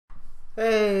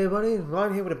Hey everybody,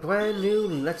 Ryan here with a brand new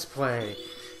Let's Play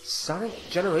Sonic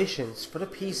Generations for the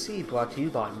PC, brought to you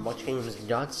by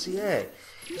MuchGames.ca.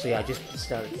 So yeah, I just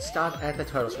start at the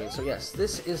title screen. So yes,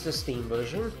 this is the Steam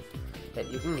version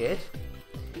that you can get,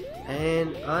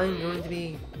 and I'm going to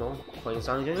be, well, playing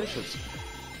Sonic Generations.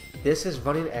 This is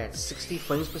running at 60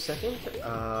 frames per second,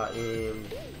 in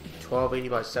 1280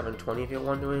 by 720 if you're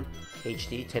wondering,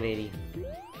 HD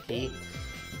 1080p.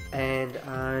 And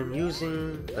I'm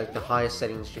using like the highest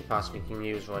settings you possibly can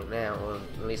use right now, or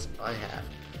at least I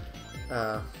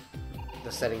have.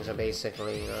 The settings are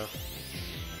basically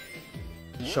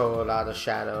show a lot of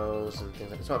shadows and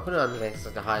things like that. So I put it on like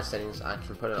the highest settings I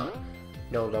can put it on.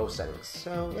 No low settings.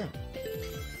 So yeah.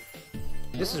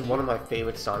 This is one of my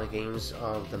favorite Sonic games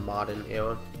of the modern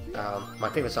era. My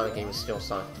favorite Sonic game is still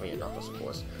Sonic 3 and Knuckles, of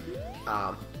course.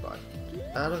 But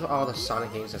out of all the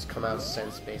Sonic games that's come out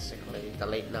since basically the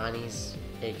late 90s,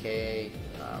 aka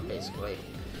basically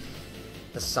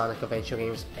the Sonic Adventure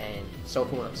games, and so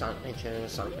forth, like Sonic Adventure,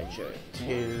 Sonic Adventure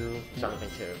 2, Sonic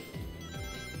Adventure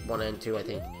 1 and 2, I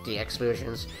think, DX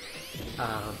versions,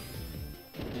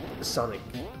 Sonic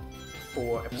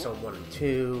 4 Episode 1 and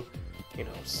 2, you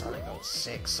know, Sonic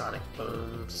 06, Sonic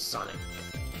Boom, Sonic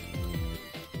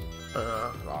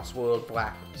Lost World,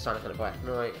 Sonic and the Black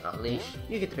Knight, Unleashed,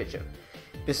 you get the picture.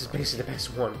 This is basically the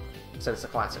best one since the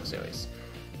classic series,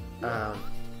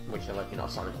 which are like, you know,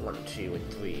 Sonic 1, 2,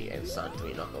 and 3, and Sonic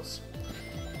 3 Knuckles.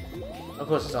 Of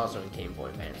course, it's also the Game Boy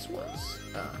Advance ones,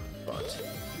 but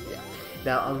yeah.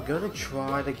 Now, I'm gonna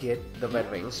try to get the red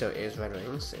rings, so it is red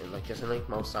rings, and like just in like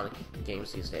most Sonic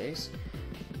games these days,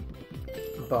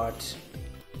 but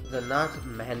they're not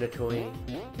mandatory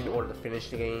in order to finish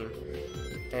the game.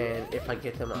 And if I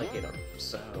get them, I get them.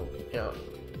 So, you know,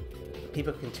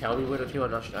 people can tell me what to do.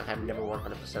 I'm not sure. I have never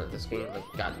 100% of this game, like,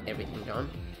 got everything done.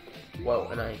 Whoa,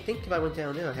 and I think if I went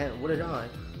down there, I would have died.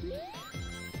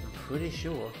 I'm pretty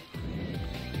sure.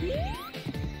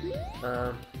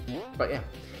 But yeah.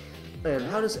 And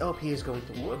how this LP is going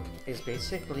to work is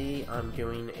basically I'm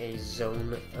doing a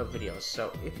zone of videos.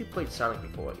 So if you played Sonic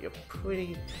before, you're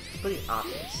pretty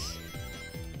obvious.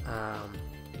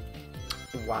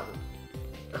 What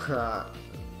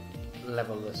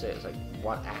level this is, like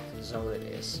what acting zone it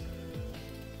is.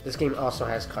 This game also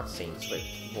has cutscenes with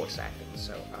voice acting,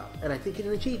 so and I think it's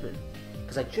an achievement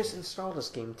because I just installed this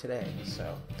game today.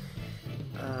 So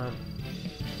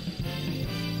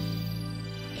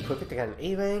perfect. I got an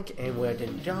A rank, and where I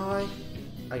didn't die,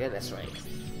 I got an S rank.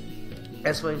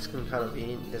 S ranks can kind of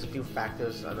be, there's a few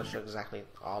factors. I'm not sure exactly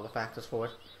all the factors for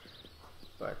it,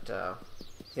 but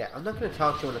yeah, I'm not going to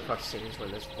talk during the cutscenes when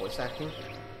there's voice acting,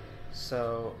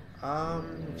 so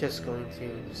I'm just going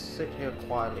to sit here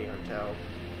quietly until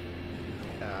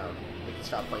we can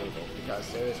stop playing it,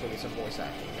 because there is going to be some voice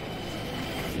acting.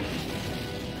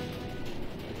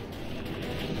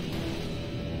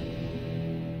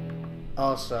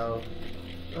 Also,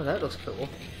 oh, that looks cool.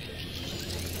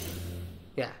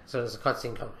 Yeah, so there's a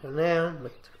cutscene coming now.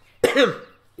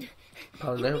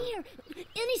 Oh no! Here,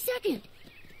 any second.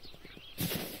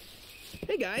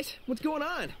 Hey guys, what's going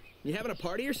on? You having a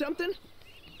party or something?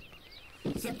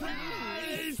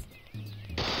 Surprise!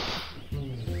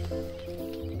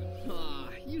 Aw,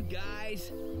 you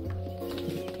guys.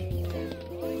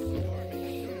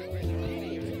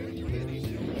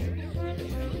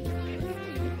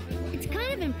 It's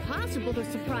kind of impossible to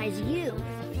surprise you.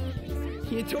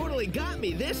 You totally got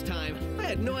me this time. I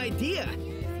had no idea.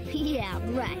 Yeah,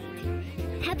 right.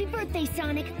 Happy birthday,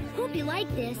 Sonic. Hope you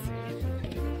like this.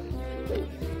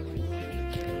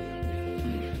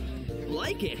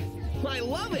 Like it? I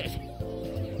love it!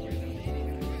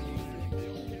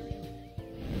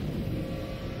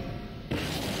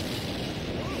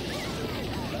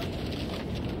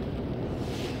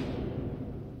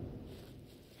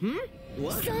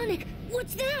 What? Sonic,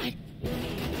 what's that?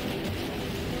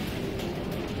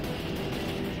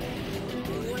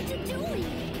 What's it doing?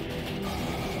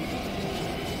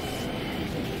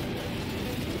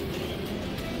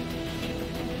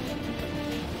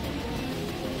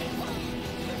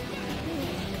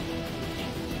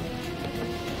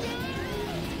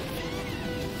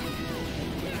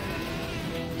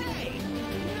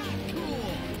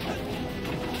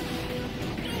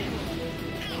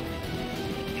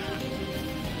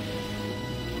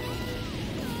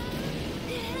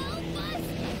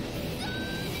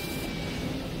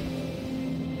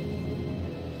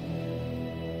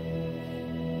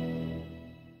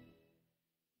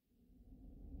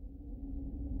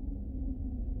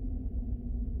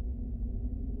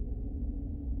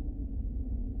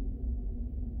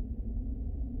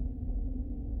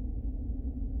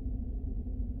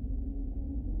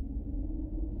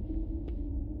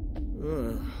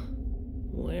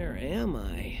 Where am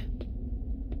I?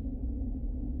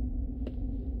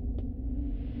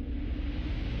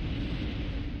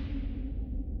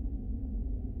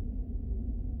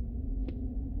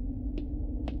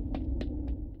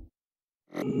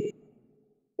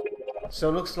 So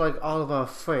it looks like all of our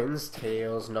friends,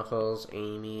 Tails, Knuckles,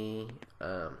 Amy,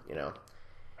 you know,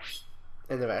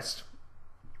 and the rest.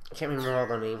 I can't remember all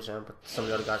their names now, but some of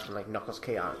the other guys from like Knuckles,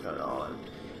 Chaos, and all, and,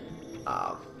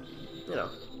 you know,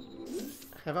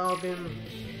 have all been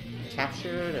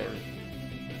captured and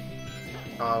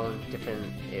all in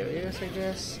different areas, I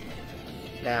guess.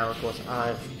 Now, of course,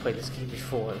 I've played this game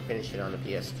before and finished it on the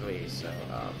PS3, so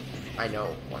I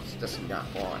know what's just not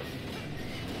why.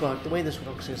 But the way this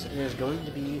works is there's going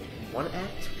to be one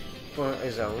act for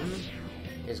a zone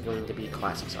is going to be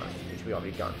Classic Sonic, which we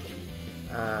already done.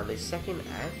 The second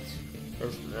act,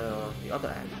 and the other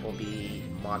act will be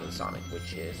Modern Sonic,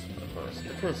 which is, of course,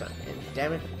 the current Sonic. And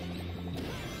damn it,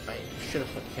 I should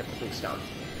have kept the boost down.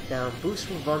 Now, boost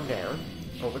will run down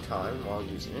over time while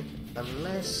using it,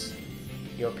 unless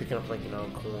you're picking up, like, you know,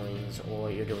 coins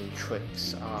or you're doing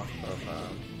tricks off of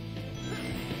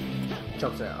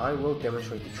jumps there. I will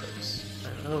demonstrate the tricks.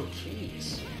 Oh,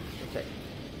 jeez. Okay.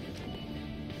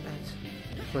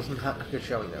 That was not a good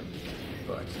showing them.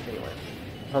 But anyway,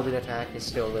 homing attack is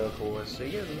still a little cool, so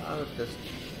you get a lot of this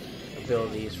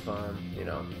abilities from, you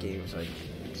know, games like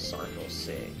Sonic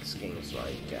 06, games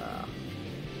like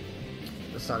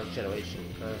the Sonic Generation,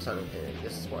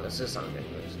 this is Sonic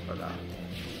Generation, but you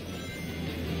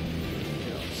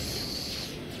know,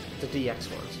 the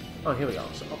DX ones. Oh, here we go.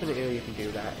 So up in the area you can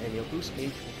do that, and your boost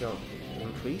gauge will go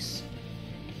increase,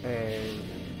 and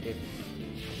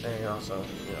also,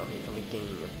 you know, you can be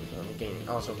gaining,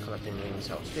 also collecting rings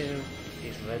helps too.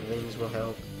 These red rings will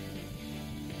help.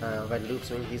 Red loops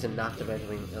rings, these are not the red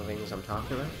rings I'm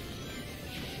talking about.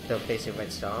 They're basically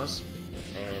red stars,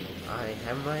 and I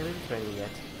haven't run into any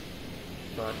yet.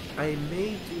 But I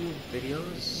may do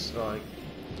videos, like,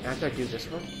 after I do this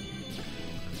one.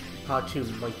 Part 2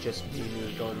 might just be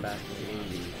me going back and getting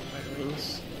the red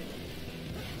rings.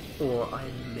 Or I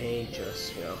may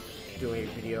just, you know, do a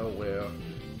video where,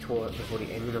 before the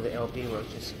ending of the LP, where I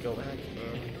just go back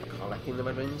and collecting the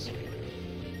red rings.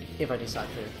 If I decide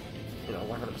to, you know,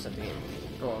 100% the game,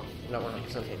 or not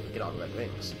 100% the game, get all the red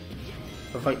rings.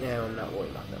 But right now, I'm not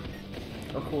worried about them.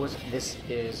 Of course, this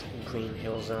is Green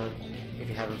Hill Zone, if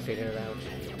you haven't figured it out.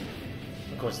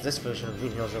 Of course, this version of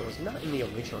Green Hill Zone was not in the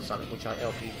original Sonic, which I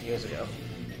LP'd years ago,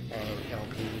 and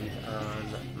LP'd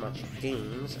on much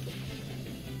games.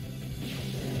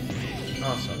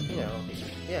 Also, you know,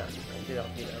 yeah, I did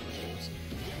LP on games.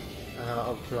 A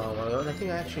long while ago, and I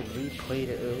think I actually replayed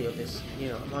it earlier this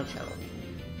year on my channel.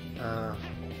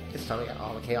 This time I got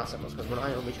all the Chaos Emeralds, because when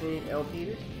I originally LP'd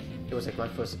it, it was like my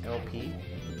first LP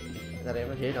that I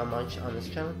ever did on this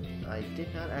channel. I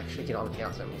did not actually get all the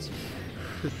Chaos Emeralds.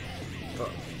 But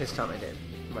this time I did,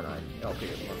 when I LP'd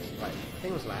it once. Like, I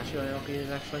think it was last year I LP'd it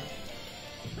actually.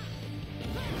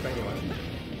 But anyway,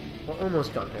 we're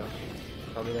almost done here.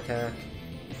 Homing attack,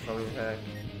 I love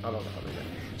the homing attack.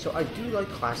 So I do like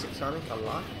Classic Sonic a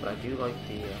lot, but I do like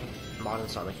the Modern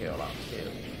Sonic here a lot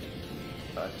too.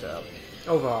 But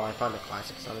overall, I find the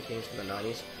Classic Sonic games from the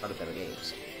 90s are the better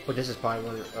games. But this is probably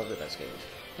one of the best games.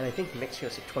 And I think next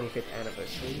year is the 25th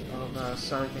anniversary of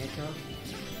Sonic the Hedgehog.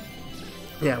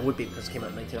 Yeah, it would be because it came out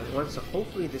in 1991. So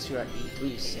hopefully this year at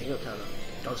E3, Sega kind of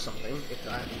does something, if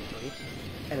they're at E3,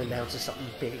 and announces something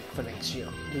big for next year.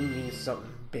 We need something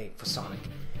big for Sonic.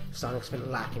 Sonic's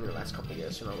been lacking in the last couple of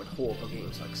years, you know, with horrible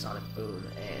games like Sonic Boom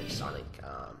and Sonic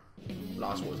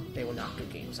Lost Worlds. They were not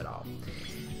good games at all.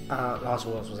 Lost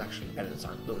Worlds was actually better than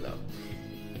Sonic Boom, though.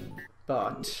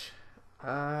 But,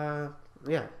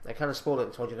 yeah, I kind of spoiled it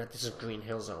and told you that this is Green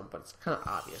Hill Zone, but it's kind of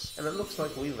obvious. And it looks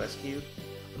like we rescued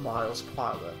Miles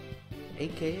Parler,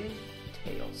 aka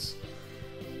Tails.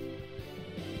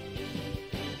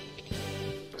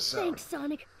 So, thanks,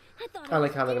 Sonic. I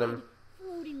like how they're gonna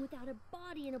floating without a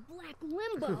body in a black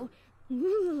limbo.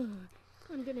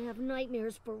 I'm gonna have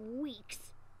nightmares for weeks.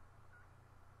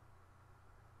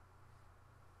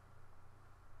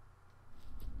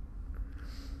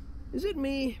 Is it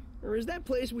me, or is that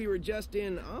place we were just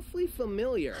in awfully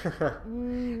familiar?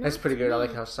 That's pretty good. I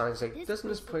like how Sonic's like, doesn't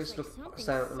this place look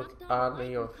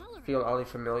oddly or feel oddly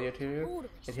familiar to you?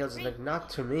 And Tails is like, not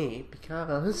to me,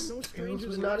 because Tails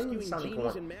was not in Sonic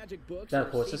 1. Now,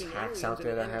 of course, there's hacks out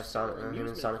there that have him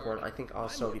in Sonic 1. I think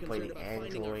also if you play the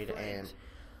Android and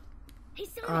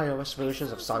iOS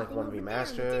versions of Sonic 1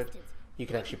 Remastered, you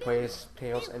can actually play as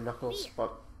Tails and Knuckles,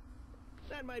 but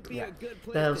yeah.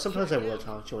 Now, sometimes I will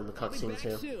talk during the cutscenes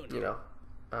too, you know.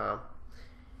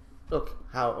 Look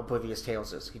how oblivious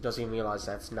Tails is. He doesn't even realize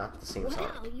that's not the same Wow,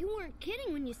 Sonic. you weren't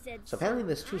kidding when you said So apparently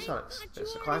there's two I Sonics. thought There's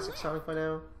you the already classic left. Sonic by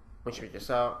now, which we just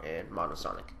saw, and Modern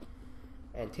Sonic.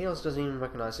 And Tails doesn't even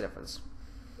recognize the difference.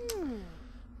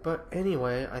 But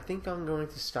anyway, I think I'm going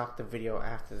to stop the video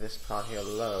after this part here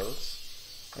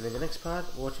loads. And in the next part,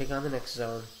 we'll take on the next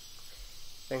zone.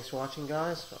 Thanks for watching,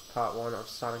 guys. Part 1 of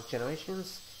Sonic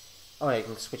Generations. Oh yeah, you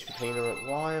can switch between them with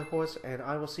Y, of course. And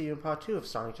I will see you in part 2 of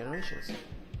Sonic Generations.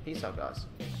 Peace out, guys.